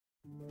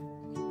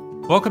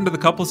Welcome to the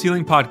Couples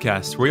Healing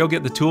Podcast, where you'll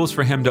get the tools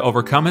for him to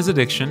overcome his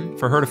addiction,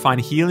 for her to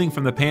find healing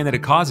from the pain that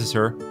it causes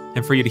her,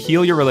 and for you to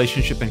heal your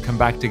relationship and come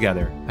back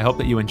together. I hope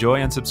that you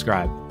enjoy and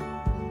subscribe.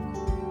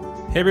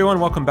 Hey everyone,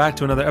 welcome back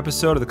to another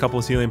episode of the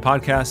Couples Healing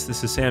Podcast.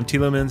 This is Sam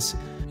Tielemans,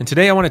 and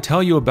today I want to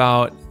tell you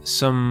about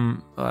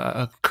some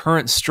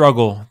current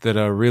struggle that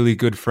a really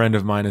good friend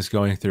of mine is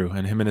going through,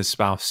 and him and his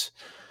spouse.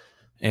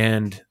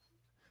 And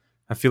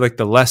I feel like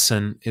the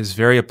lesson is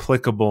very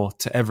applicable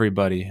to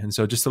everybody. And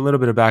so just a little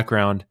bit of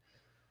background.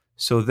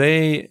 So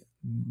there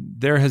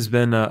has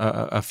been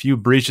a few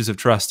breaches of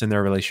trust in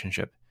their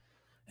relationship,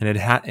 and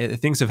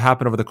things have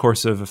happened over the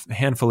course of a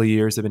handful of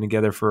years. They've been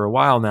together for a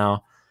while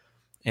now,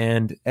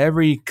 and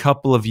every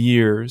couple of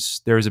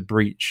years there's a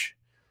breach,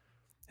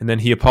 and then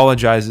he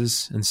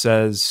apologizes and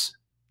says,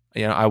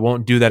 I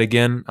won't do that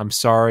again. I'm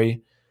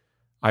sorry.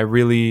 I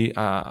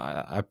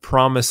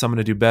promise I'm going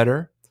to do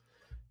better.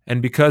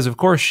 And because, of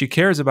course, she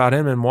cares about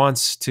him and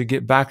wants to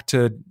get back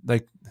to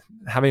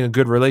having a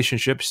good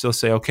relationship, she'll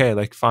say,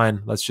 okay,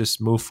 fine, let's just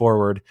move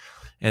forward.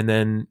 And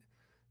then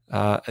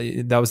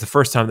that was the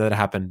first time that it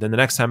happened. Then the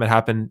next time it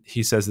happened,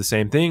 he says the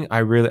same thing.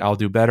 I'll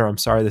do better. I'm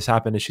sorry this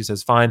happened. And she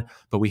says, fine,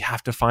 but we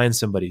have to find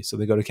somebody. So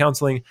they go to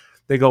counseling.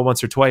 They go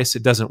once or twice.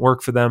 It doesn't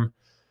work for them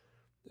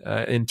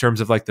in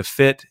terms of the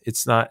fit.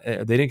 It's not,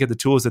 they didn't get the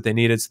tools that they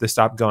needed, so they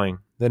stopped going.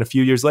 Then a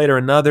few years later,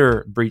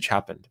 another breach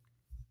happened.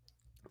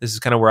 This is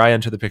kind of where I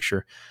enter the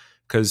picture,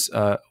 because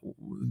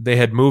they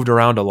had moved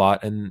around a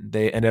lot and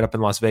they ended up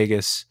in Las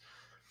Vegas,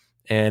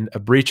 and a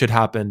breach had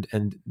happened.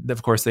 And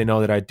of course, they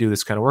know that I do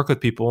this kind of work with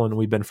people, and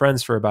we've been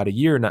friends for about a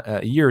year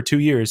or 2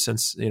 years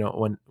since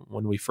when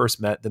we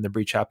first met. Then the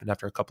breach happened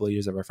after a couple of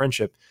years of our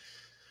friendship,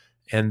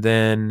 and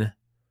then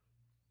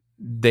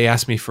they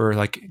asked me for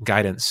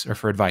guidance or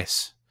for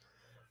advice.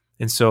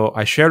 And so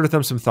I shared with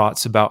them some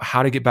thoughts about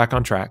how to get back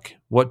on track,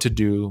 what to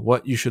do,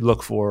 what you should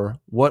look for,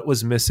 what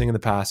was missing in the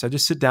past. I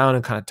just sit down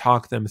and kind of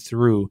talk them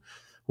through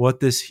what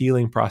this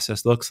healing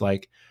process looks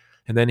like.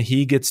 And then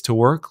he gets to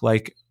work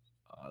like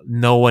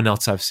no one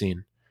else I've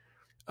seen.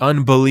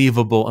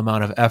 Unbelievable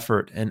amount of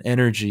effort and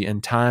energy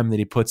and time that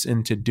he puts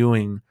into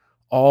doing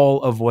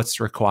all of what's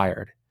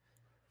required.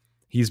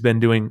 He's been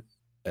doing,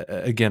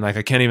 again,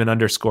 I can't even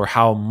underscore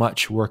how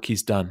much work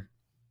he's done.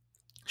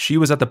 She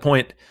was at the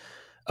point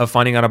of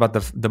finding out about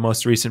the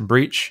most recent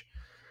breach,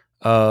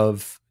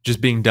 of just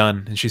being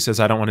done. And she says,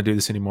 I don't want to do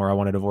this anymore. I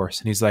want a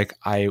divorce. And he's like,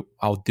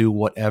 I'll do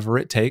whatever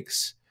it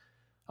takes.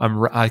 I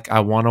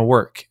want to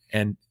work.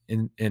 And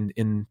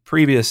in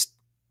previous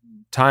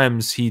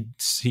times, he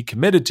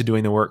committed to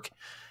doing the work.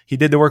 He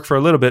did the work for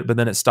a little bit, but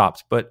then it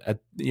stopped. But at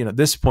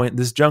this point,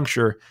 this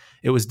juncture,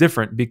 it was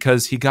different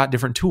because he got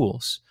different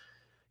tools.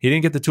 He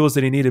didn't get the tools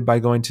that he needed by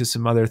going to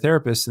some other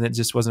therapists, and it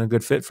just wasn't a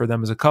good fit for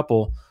them as a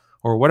couple,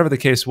 or whatever the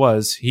case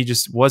was. He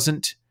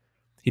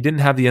didn't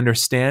have the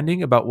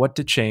understanding about what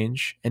to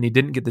change, and he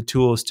didn't get the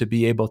tools to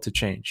be able to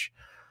change.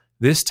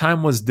 This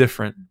time was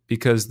different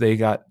because they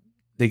got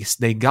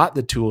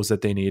the tools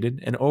that they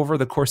needed, and over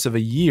the course of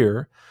a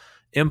year,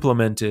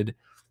 implemented,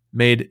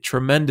 made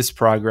tremendous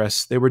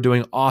progress. They were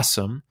doing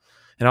awesome.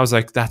 And I was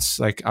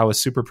I was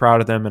super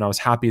proud of them, and I was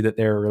happy that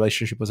their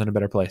relationship was in a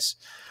better place.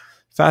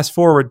 Fast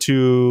forward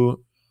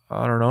to,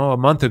 a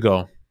month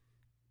ago,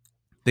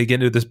 they get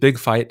into this big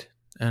fight.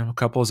 And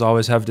couples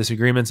always have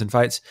disagreements and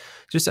fights.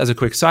 Just as a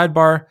quick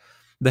sidebar,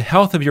 the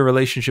health of your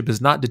relationship is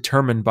not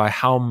determined by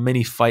how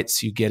many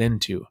fights you get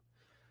into.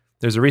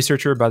 There's a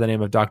researcher by the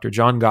name of Dr.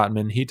 John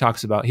Gottman. He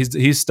talks about,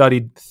 he's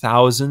studied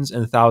thousands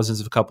and thousands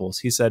of couples.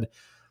 He said,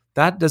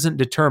 that doesn't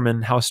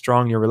determine how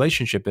strong your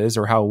relationship is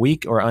or how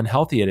weak or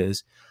unhealthy it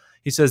is.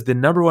 He says the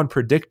number one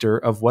predictor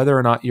of whether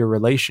or not your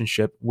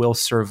relationship will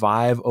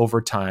survive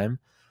over time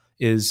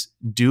is,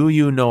 do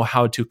you know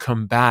how to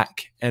come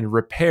back and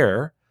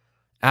repair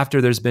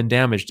after there's been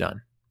damage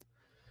done?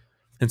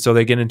 And so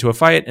they get into a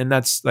fight, and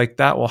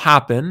that will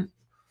happen.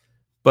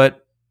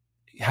 But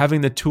having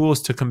the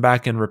tools to come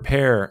back and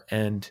repair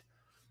and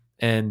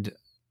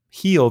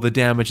heal the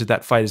damage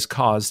that fight has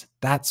caused,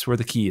 that's where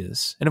the key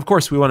is. And of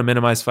course, we want to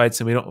minimize fights,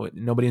 and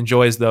nobody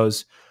enjoys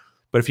those.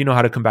 But if you know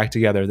how to come back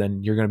together,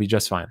 then you're going to be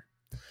just fine.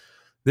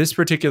 This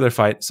particular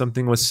fight,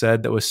 something was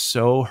said that was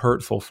so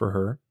hurtful for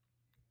her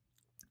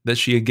that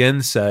she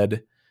again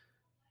said,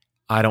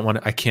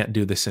 I can't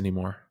do this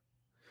anymore.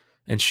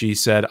 And she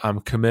said, I'm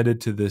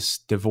committed to this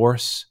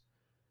divorce.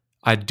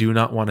 I do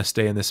not want to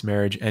stay in this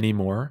marriage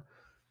anymore.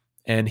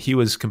 And he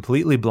was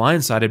completely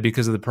blindsided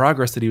because of the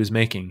progress that he was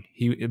making.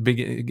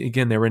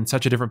 Again, they were in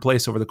such a different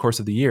place over the course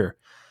of the year.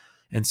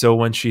 And so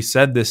when she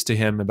said this to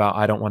him about,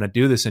 I don't want to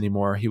do this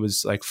anymore, he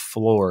was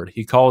floored.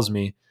 He calls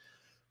me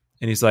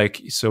and he's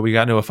like, so we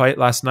got into a fight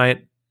last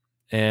night,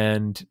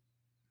 and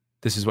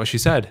this is what she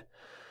said.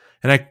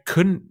 And I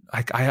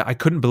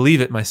couldn't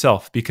believe it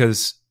myself,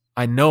 because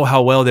I know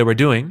how well they were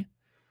doing.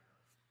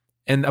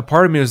 And a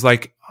part of me was I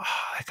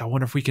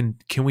wonder if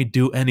can we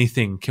do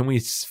anything? Can we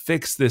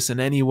fix this in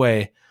any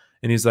way?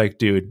 And he's like,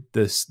 dude,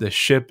 the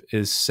ship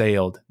is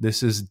sailed.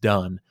 This is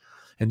done.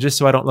 And just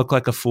so I don't look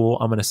like a fool,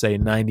 I'm going to say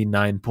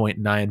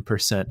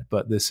 99.9%,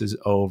 but this is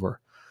over.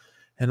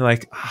 And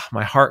like,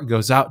 my heart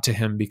goes out to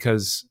him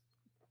because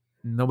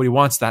nobody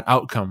wants that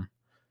outcome.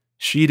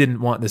 She didn't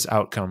want this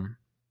outcome,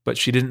 but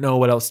she didn't know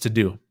what else to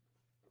do.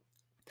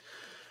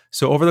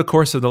 So over the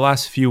course of the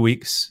last few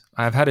weeks,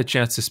 I've had a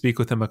chance to speak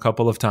with him a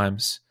couple of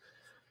times.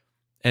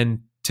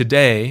 And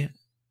today,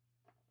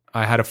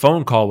 I had a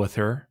phone call with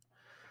her,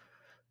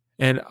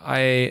 and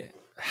I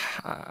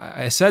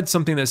said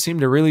something that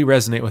seemed to really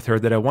resonate with her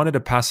that I wanted to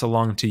pass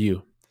along to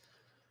you.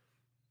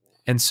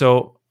 And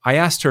so I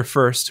asked her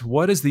first,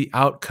 what is the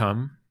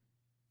outcome?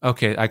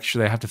 Okay,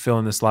 actually, I have to fill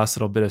in this last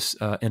little bit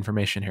of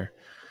information here.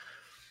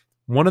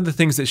 One of the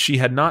things that she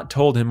had not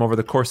told him over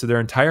the course of their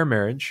entire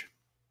marriage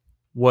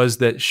was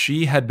that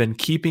she had been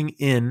keeping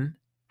in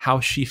how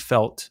she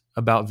felt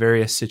about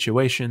various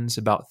situations,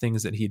 about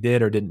things that he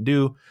did or didn't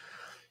do.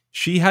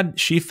 She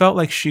felt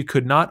like she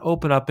could not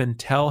open up and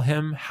tell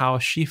him how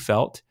she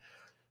felt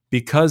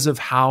because of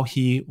how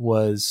he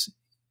normally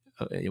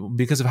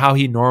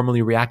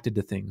reacted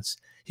to things.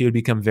 He would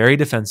become very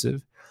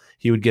defensive.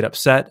 He would get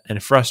upset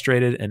and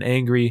frustrated and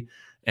angry,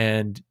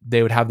 and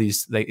they would have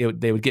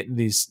they would get in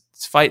these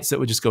fights that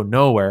would just go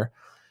nowhere.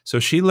 So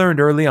she learned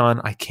early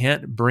on, I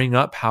can't bring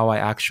up how I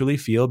actually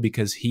feel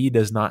because he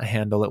does not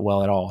handle it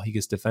well at all. He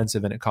gets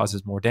defensive and it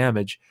causes more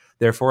damage.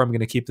 Therefore, I'm going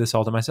to keep this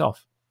all to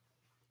myself.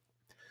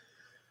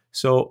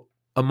 So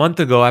a month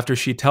ago, after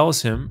she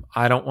tells him,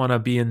 I don't want to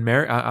be in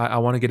marriage, I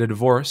want to get a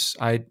divorce,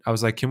 I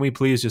was like, can we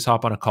please just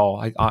hop on a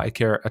call? I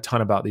care a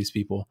ton about these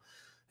people.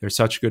 They're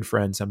such good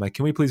friends. I'm like,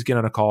 can we please get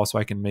on a call so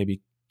I can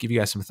maybe give you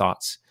guys some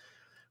thoughts?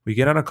 We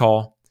get on a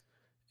call,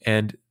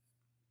 and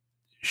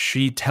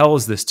she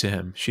tells this to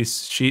him.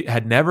 She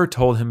had never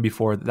told him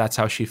before that that's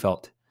how she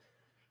felt.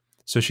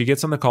 So she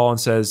gets on the call and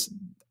says,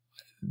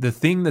 the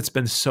thing that's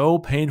been so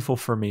painful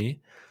for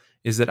me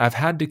is that I've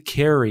had to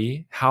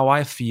carry how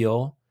I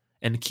feel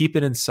and keep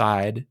it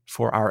inside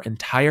for our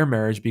entire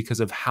marriage because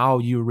of how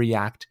you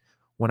react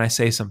when I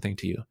say something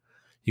to you.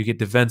 You get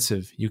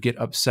defensive, you get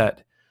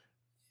upset.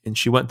 And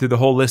she went through the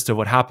whole list of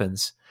what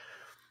happens.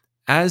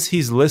 As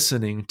he's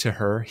listening to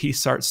her, he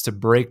starts to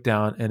break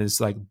down and is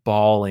like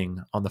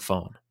bawling on the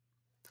phone.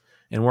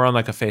 And we're on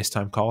like a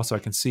FaceTime call so I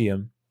can see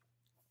him.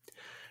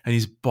 And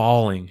he's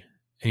bawling.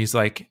 And he's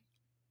like,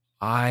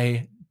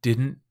 I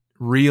didn't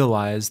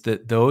realize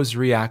that those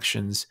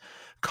reactions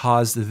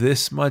caused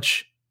this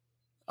much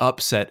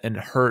upset and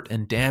hurt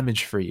and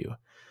damage for you.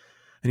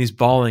 And he's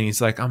bawling.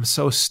 He's like, I'm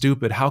so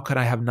stupid. How could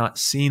I have not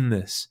seen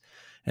this?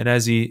 And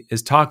as he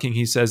is talking,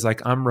 he says,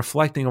 like, I'm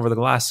reflecting over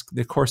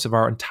the course of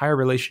our entire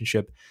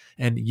relationship.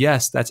 And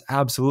yes, that's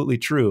absolutely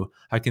true.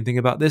 I can think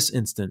about this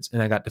instance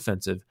and I got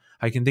defensive.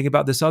 I can think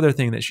about this other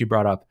thing that she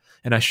brought up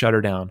and I shut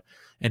her down.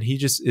 And he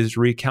just is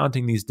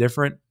recounting these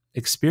different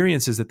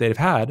experiences that they've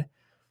had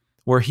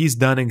where he's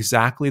done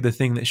exactly the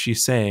thing that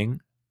she's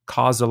saying,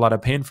 caused a lot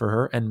of pain for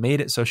her and made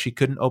it so she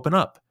couldn't open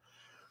up.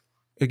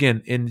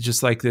 Again, in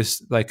just like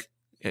this, like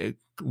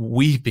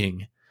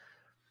weeping.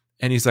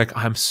 And he's like,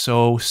 I'm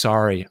so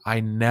sorry. I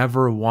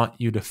never want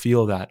you to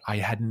feel that. I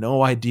had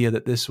no idea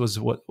that this was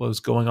what was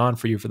going on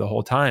for you for the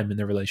whole time in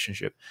the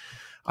relationship.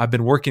 I've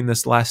been working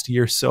this last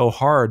year so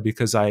hard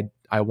because I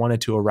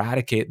wanted to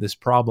eradicate this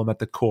problem at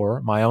the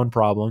core, my own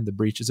problem, the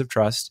breaches of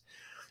trust.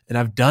 And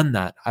I've done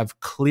that.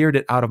 I've cleared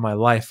it out of my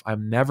life.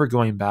 I'm never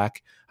going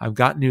back. I've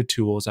got new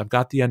tools. I've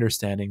got the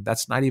understanding.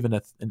 That's not even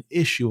an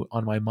issue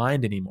on my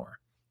mind anymore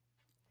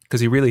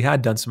because he really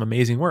had done some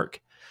amazing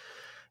work.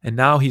 And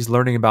now he's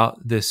learning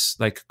about this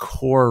like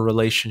core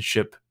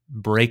relationship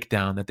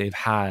breakdown that they've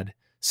had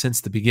since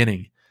the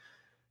beginning.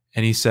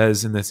 And he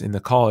says in the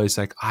call, he's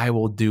like, I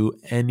will do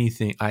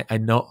anything. I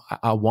know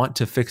I want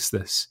to fix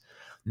this.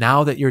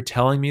 Now that you're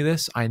telling me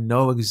this, I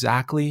know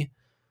exactly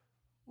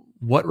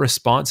what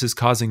response is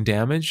causing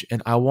damage.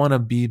 And I want to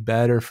be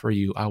better for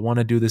you. I want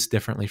to do this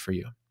differently for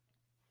you.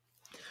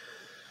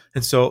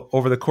 And so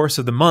over the course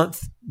of the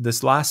month,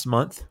 this last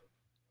month,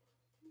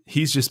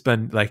 he's just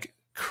been like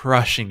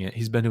crushing it.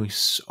 He's been doing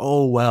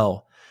so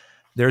well.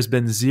 There's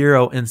been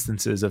zero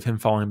instances of him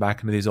falling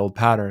back into these old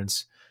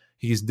patterns.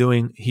 He's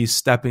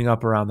stepping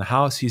up around the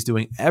house. He's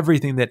doing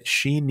everything that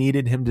she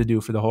needed him to do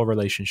for the whole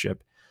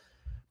relationship.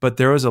 But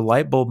there was a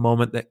light bulb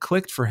moment that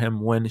clicked for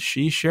him when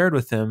she shared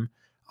with him,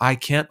 I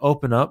can't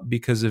open up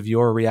because of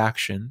your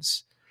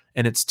reactions.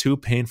 And it's too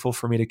painful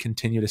for me to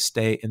continue to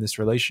stay in this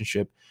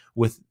relationship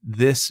with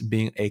this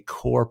being a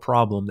core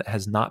problem that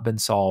has not been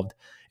solved.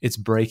 It's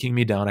breaking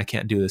me down. I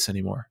can't do this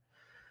anymore.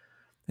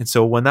 And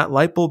so when that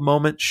light bulb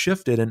moment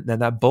shifted and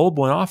that bulb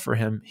went off for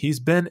him, he's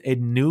been a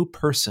new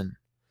person.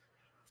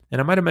 And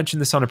I might have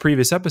mentioned this on a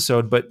previous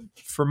episode, but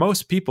for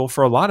most people,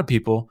 for a lot of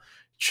people,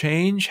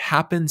 change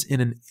happens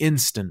in an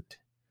instant.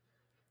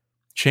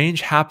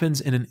 Change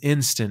happens in an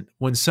instant.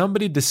 When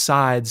somebody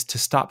decides to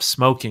stop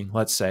smoking,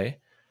 let's say,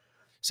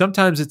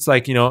 sometimes it's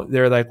like,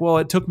 they're like, well,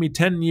 it took me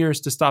 10 years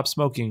to stop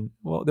smoking.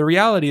 Well, the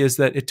reality is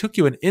that it took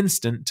you an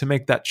instant to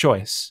make that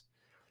choice.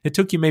 It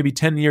took you maybe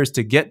 10 years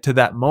to get to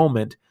that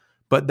moment,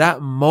 but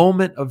that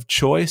moment of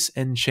choice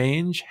and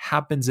change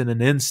happens in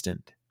an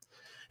instant.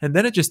 And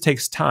then it just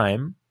takes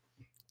time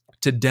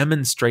to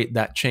demonstrate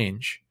that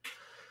change.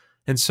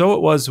 And so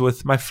it was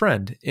with my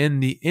friend. In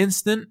the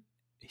instant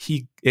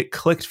it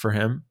clicked for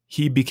him,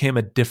 he became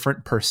a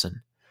different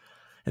person.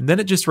 And then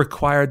it just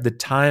required the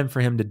time for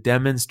him to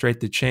demonstrate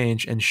the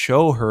change and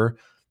show her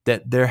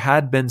that there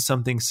had been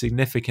something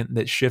significant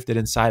that shifted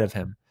inside of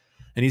him.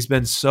 And he's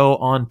been so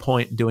on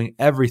point doing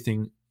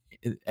everything.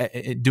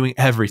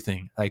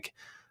 Like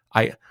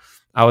I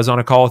was on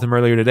a call with him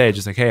earlier today,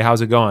 just like, hey,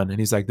 how's it going? And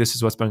he's like, this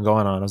is what's been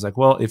going on. I was like,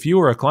 well, if you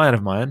were a client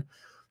of mine,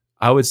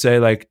 I would say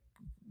like,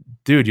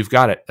 dude, you've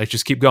got it. Like,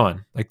 just keep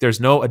going. Like, there's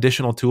no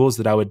additional tools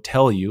that I would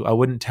tell you. I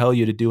wouldn't tell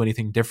you to do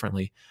anything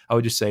differently. I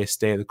would just say,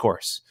 stay the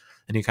course.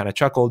 And he kind of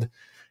chuckled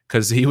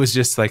because he was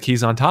just like,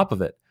 he's on top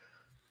of it.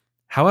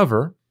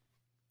 However,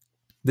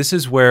 this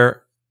is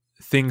where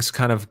things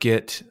kind of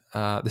get,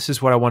 this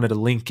is what I wanted to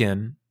link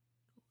in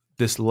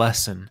this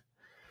lesson.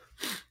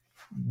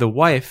 The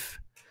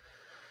wife,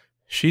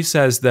 she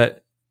says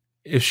that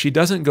if she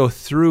doesn't go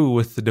through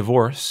with the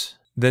divorce,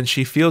 then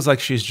she feels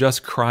like she's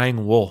just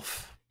crying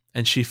wolf.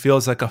 And she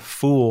feels like a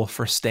fool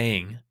for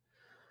staying.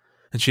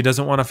 And she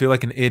doesn't want to feel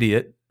like an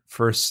idiot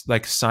for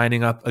like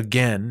signing up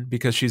again,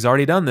 because she's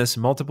already done this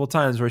multiple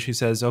times where she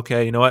says,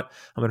 okay, you know what?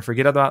 I'm going to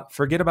forget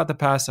about the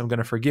past. I'm going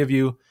to forgive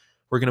you.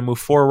 We're going to move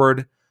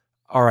forward.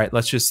 All right,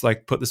 let's just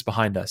like put this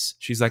behind us.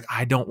 She's like,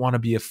 I don't want to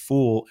be a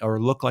fool or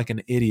look like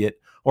an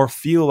idiot or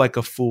feel like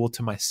a fool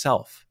to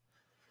myself.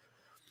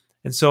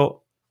 And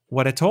so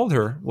what I told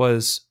her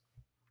was,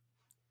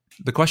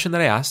 the question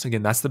that I asked,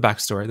 again, that's the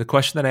backstory. The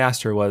question that I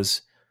asked her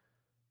was,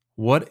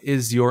 what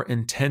is your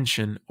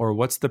intention, or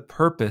what's the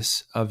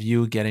purpose of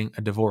you getting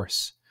a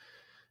divorce?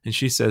 And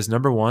she says,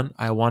 number one,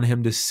 I want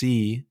him to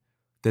see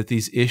that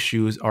these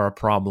issues are a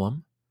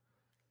problem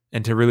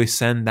and to really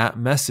send that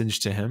message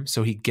to him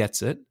so he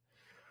gets it.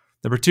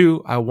 Number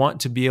two, I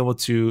want to be able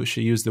to,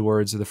 she used the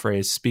words or the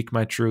phrase, speak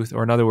my truth,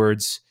 or in other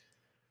words,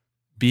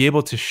 be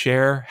able to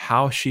share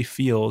how she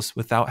feels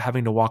without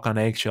having to walk on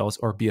eggshells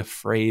or be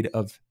afraid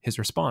of his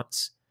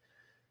response.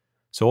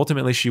 So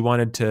ultimately, she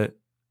wanted to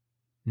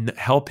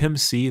help him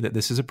see that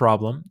this is a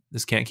problem.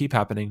 This can't keep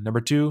happening. Number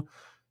two,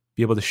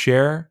 be able to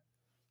share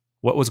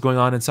what was going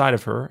on inside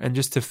of her and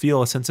just to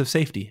feel a sense of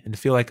safety and to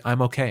feel like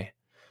I'm okay.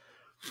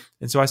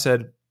 And so I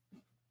said,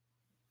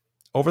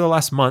 over the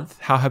last month,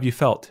 how have you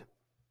felt?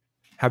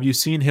 Have you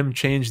seen him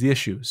change the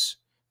issues?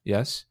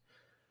 Yes.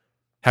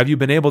 Have you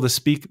been able to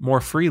speak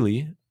more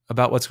freely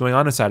about what's going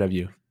on inside of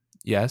you?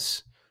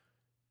 Yes.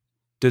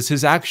 Does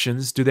his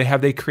actions,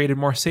 have they created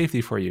more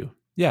safety for you?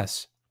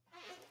 Yes.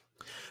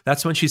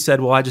 That's when she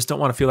said, well, I just don't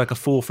want to feel like a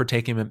fool for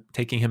taking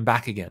him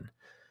back again.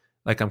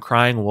 Like I'm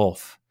crying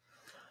wolf.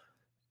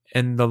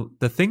 And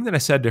the thing that I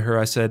said to her,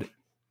 I said,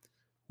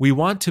 we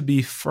want to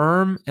be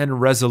firm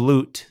and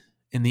resolute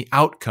in the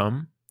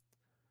outcome,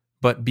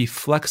 but be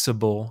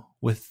flexible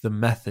with the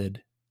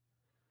method.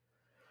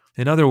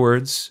 In other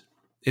words,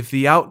 if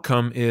the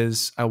outcome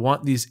is, I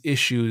want these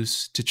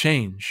issues to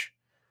change,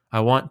 I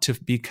want to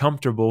be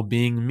comfortable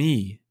being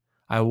me,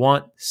 I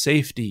want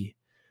safety,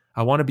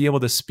 I want to be able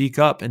to speak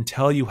up and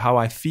tell you how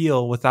I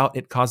feel without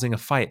it causing a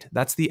fight.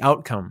 That's the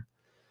outcome.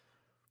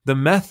 The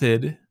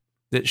method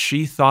that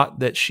she thought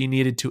that she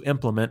needed to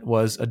implement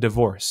was a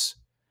divorce.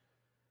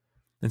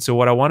 And so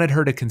what I wanted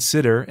her to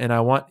consider, and I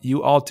want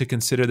you all to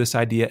consider this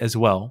idea as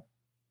well,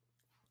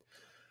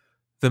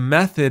 the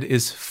method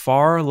is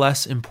far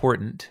less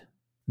important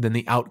than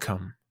the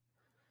outcome.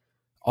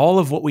 All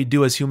of what we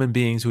do as human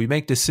beings, we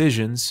make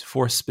decisions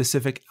for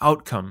specific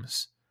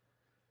outcomes.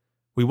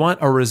 We want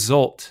a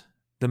result.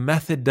 The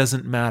method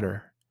doesn't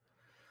matter.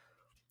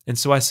 And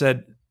so I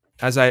said,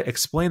 as I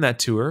explained that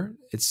to her,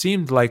 it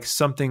seemed like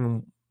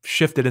something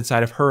shifted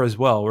inside of her as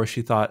well, where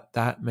she thought,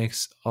 that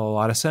makes a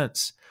lot of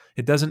sense.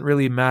 It doesn't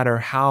really matter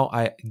how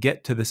I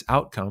get to this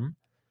outcome,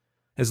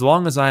 as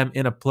long as I'm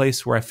in a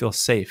place where I feel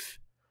safe,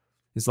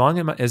 as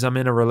long as I'm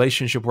in a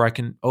relationship where I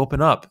can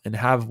open up and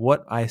have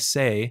what I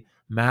say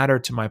matter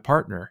to my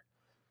partner,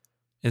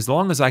 as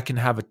long as I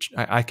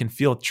can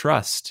feel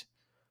trust,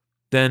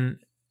 then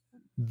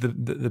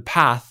the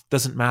path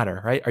doesn't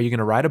matter, right? Are you going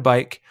to ride a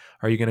bike?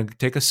 Are you going to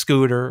take a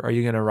scooter? Are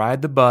you going to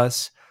ride the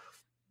bus?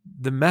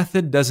 The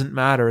method doesn't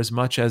matter as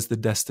much as the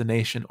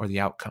destination or the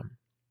outcome.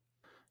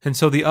 And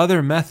so the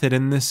other method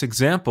in this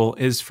example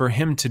is for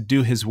him to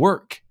do his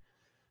work.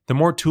 The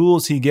more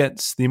tools he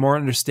gets, the more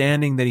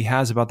understanding that he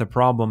has about the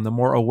problem, the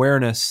more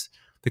awareness,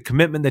 the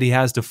commitment that he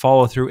has to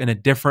follow through in a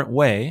different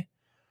way,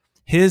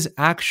 his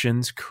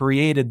actions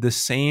created the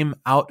same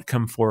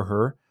outcome for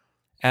her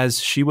as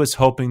she was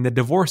hoping the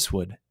divorce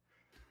would.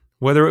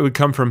 Whether it would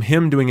come from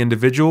him doing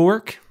individual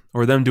work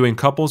or them doing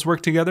couples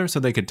work together so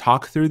they could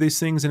talk through these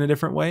things in a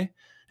different way and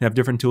have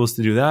different tools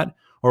to do that,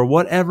 or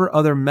whatever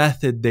other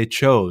method they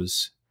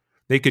chose,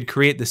 they could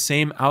create the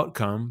same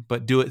outcome,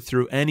 but do it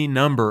through any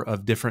number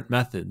of different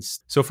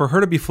methods. So for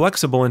her to be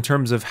flexible in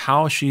terms of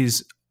how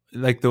she's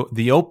like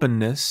the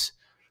openness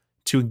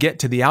to get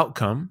to the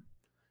outcome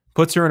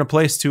puts her in a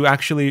place to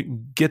actually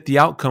get the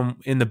outcome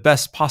in the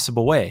best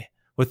possible way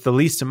with the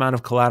least amount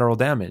of collateral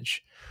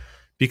damage.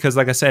 Because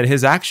like I said,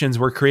 his actions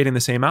were creating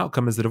the same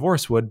outcome as the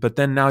divorce would, but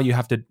then now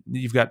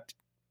you've got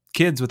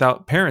kids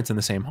without parents in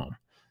the same home.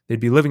 They'd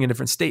be living in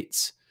different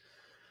states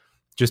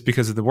just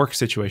because of the work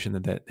situation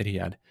that he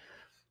had.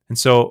 And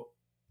so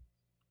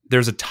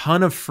there's a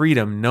ton of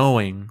freedom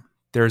knowing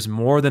there's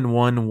more than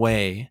one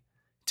way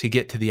to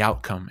get to the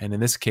outcome. And in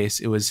this case,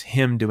 it was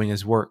him doing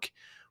his work,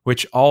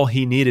 which all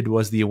he needed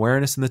was the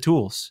awareness and the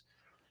tools.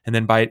 And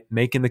then by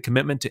making the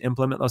commitment to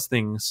implement those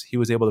things, he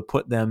was able to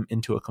put them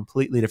into a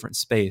completely different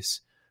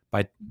space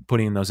by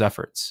putting in those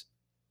efforts.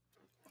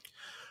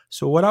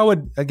 So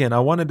I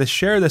wanted to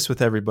share this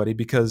with everybody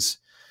because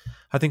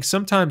I think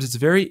sometimes it's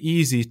very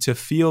easy to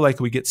feel like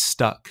we get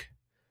stuck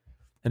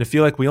and to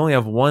feel like we only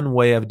have one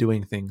way of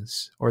doing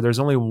things, or there's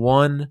only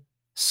one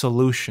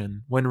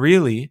solution, when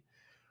really,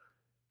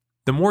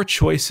 the more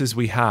choices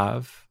we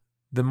have,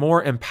 the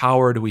more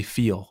empowered we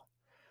feel.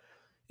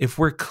 If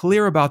we're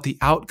clear about the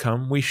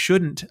outcome, we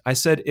shouldn't. I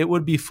said it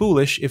would be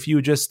foolish if you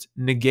just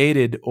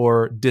negated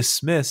or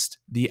dismissed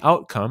the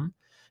outcome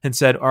and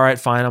said, all right,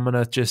 fine, I'm going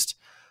to just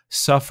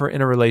suffer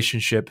in a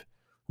relationship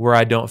where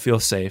I don't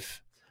feel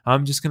safe.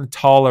 I'm just going to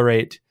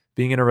tolerate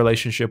being in a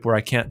relationship where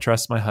I can't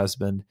trust my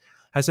husband.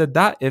 I said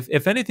that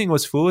if anything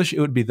was foolish, it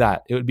would be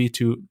that. It would be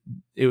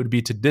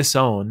to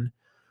disown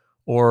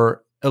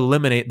or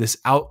eliminate this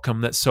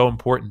outcome that's so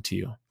important to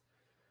you.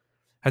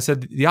 I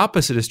said the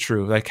opposite is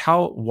true. Like,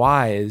 how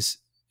wise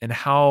and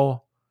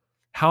how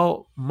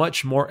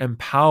much more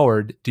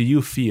empowered do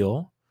you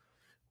feel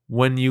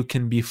when you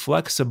can be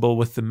flexible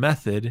with the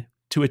method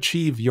to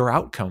achieve your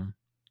outcome?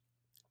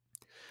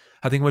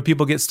 I think when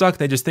people get stuck,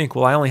 they just think,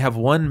 well, I only have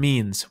one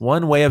means,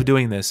 one way of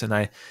doing this.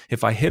 And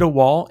if I hit a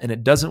wall and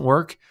it doesn't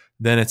work,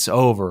 then it's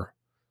over.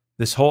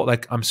 This whole,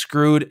 like, I'm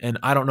screwed and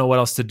I don't know what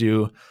else to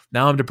do.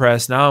 Now I'm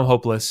depressed. Now I'm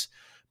hopeless.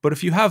 But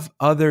if you have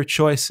other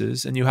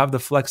choices and you have the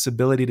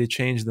flexibility to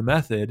change the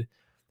method,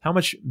 how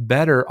much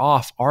better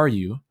off are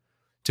you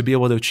to be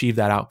able to achieve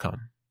that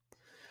outcome?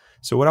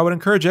 So what I would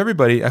encourage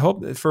everybody, I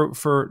hope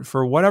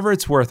for whatever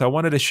it's worth, I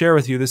wanted to share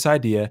with you this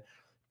idea,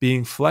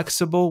 being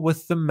flexible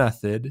with the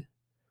method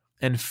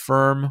and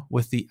firm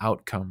with the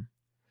outcome.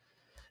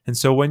 And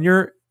so when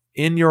you're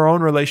in your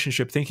own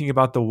relationship, thinking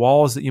about the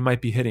walls that you might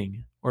be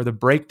hitting or the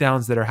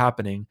breakdowns that are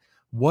happening,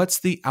 what's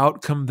the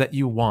outcome that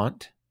you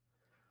want?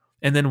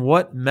 And then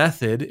what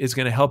method is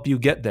going to help you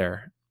get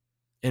there?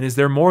 And is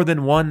there more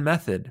than one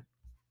method?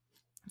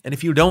 And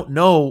if you don't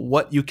know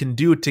what you can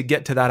do to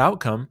get to that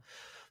outcome,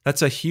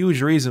 that's a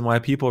huge reason why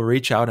people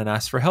reach out and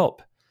ask for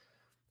help.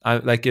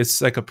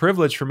 It's like a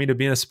privilege for me to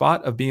be in a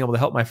spot of being able to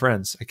help my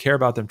friends. I care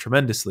about them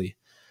tremendously.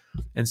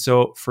 And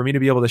so for me to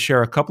be able to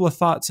share a couple of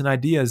thoughts and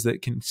ideas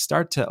that can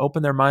start to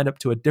open their mind up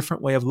to a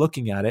different way of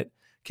looking at it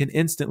can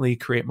instantly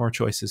create more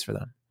choices for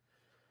them.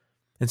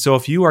 And so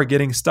if you are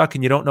getting stuck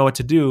and you don't know what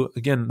to do,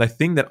 again, the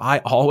thing that I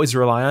always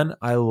rely on,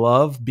 I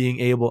love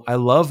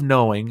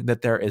knowing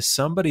that there is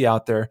somebody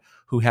out there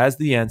who has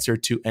the answer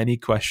to any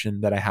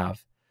question that I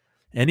have.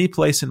 Any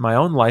place in my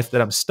own life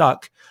that I'm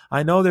stuck,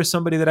 I know there's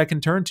somebody that I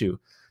can turn to.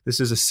 This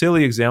is a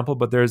silly example,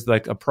 but there's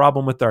like a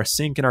problem with our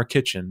sink in our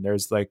kitchen.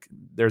 There's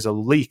a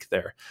leak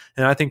there.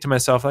 And I think to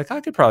myself, like,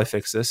 I could probably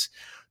fix this.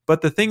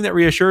 But the thing that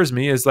reassures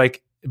me is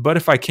like, but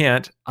if I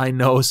can't, I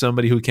know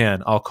somebody who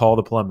can. I'll call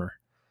the plumber.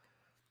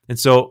 And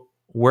so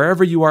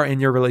wherever you are in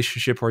your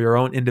relationship or your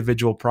own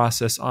individual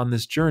process on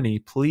this journey,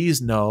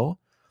 please know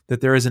that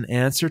there is an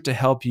answer to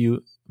help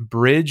you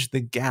bridge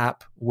the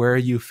gap where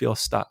you feel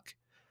stuck.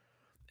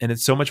 And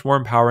it's so much more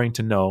empowering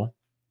to know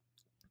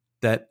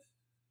that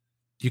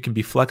you can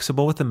be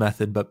flexible with the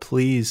method, but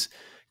please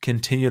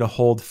continue to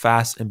hold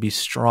fast and be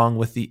strong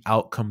with the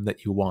outcome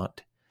that you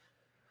want.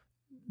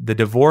 The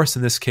divorce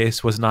in this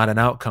case was not an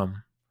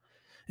outcome.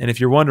 And if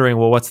you're wondering,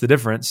 well, what's the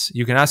difference?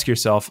 You can ask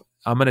yourself,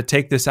 I'm going to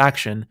take this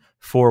action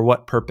for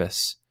what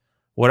purpose?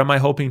 What am I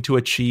hoping to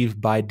achieve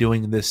by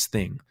doing this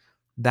thing?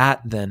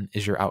 That then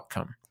is your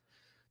outcome.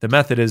 The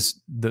method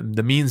is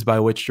the means by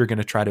which you're going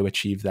to try to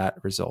achieve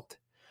that result.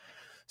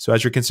 So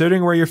as you're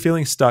considering where you're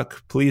feeling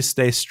stuck, please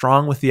stay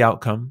strong with the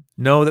outcome.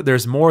 Know that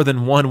there's more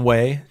than one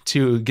way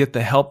to get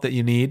the help that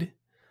you need.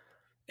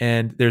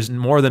 And there's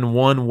more than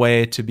one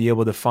way to be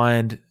able to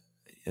find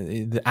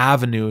the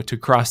avenue to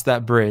cross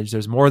that bridge.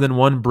 There's more than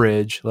one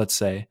bridge, let's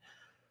say,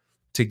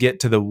 to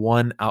get to the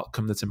one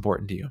outcome that's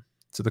important to you.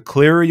 So the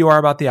clearer you are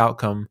about the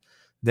outcome,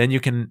 then you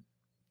can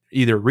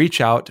either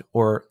reach out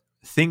or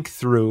think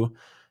through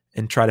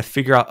and try to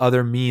figure out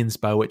other means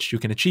by which you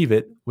can achieve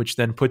it, which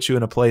then puts you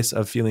in a place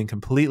of feeling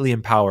completely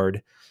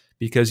empowered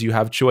because you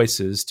have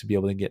choices to be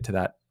able to get to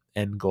that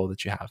end goal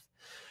that you have.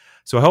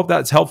 So I hope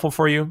that's helpful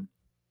for you.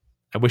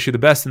 I wish you the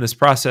best in this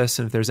process.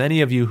 And if there's any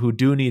of you who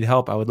do need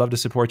help, I would love to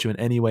support you in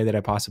any way that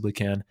I possibly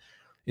can.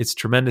 It's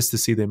tremendous to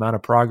see the amount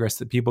of progress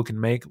that people can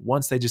make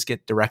once they just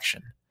get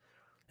direction.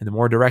 And the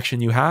more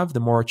direction you have, the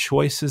more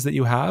choices that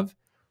you have,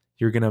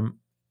 you're going to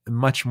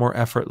much more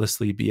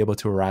effortlessly be able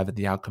to arrive at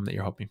the outcome that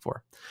you're hoping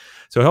for.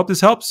 So I hope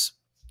this helps,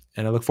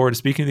 and I look forward to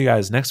speaking to you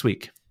guys next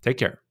week. Take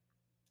care.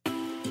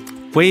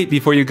 Wait,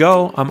 before you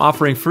go, I'm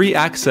offering free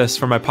access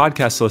for my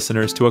podcast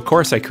listeners to a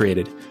course I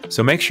created.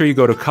 So make sure you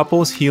go to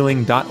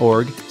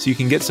coupleshealing.org so you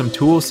can get some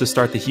tools to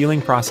start the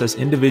healing process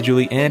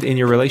individually and in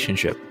your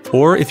relationship.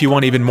 Or if you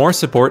want even more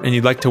support and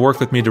you'd like to work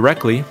with me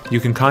directly, you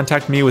can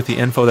contact me with the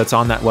info that's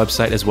on that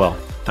website as well.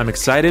 I'm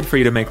excited for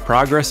you to make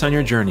progress on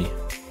your journey.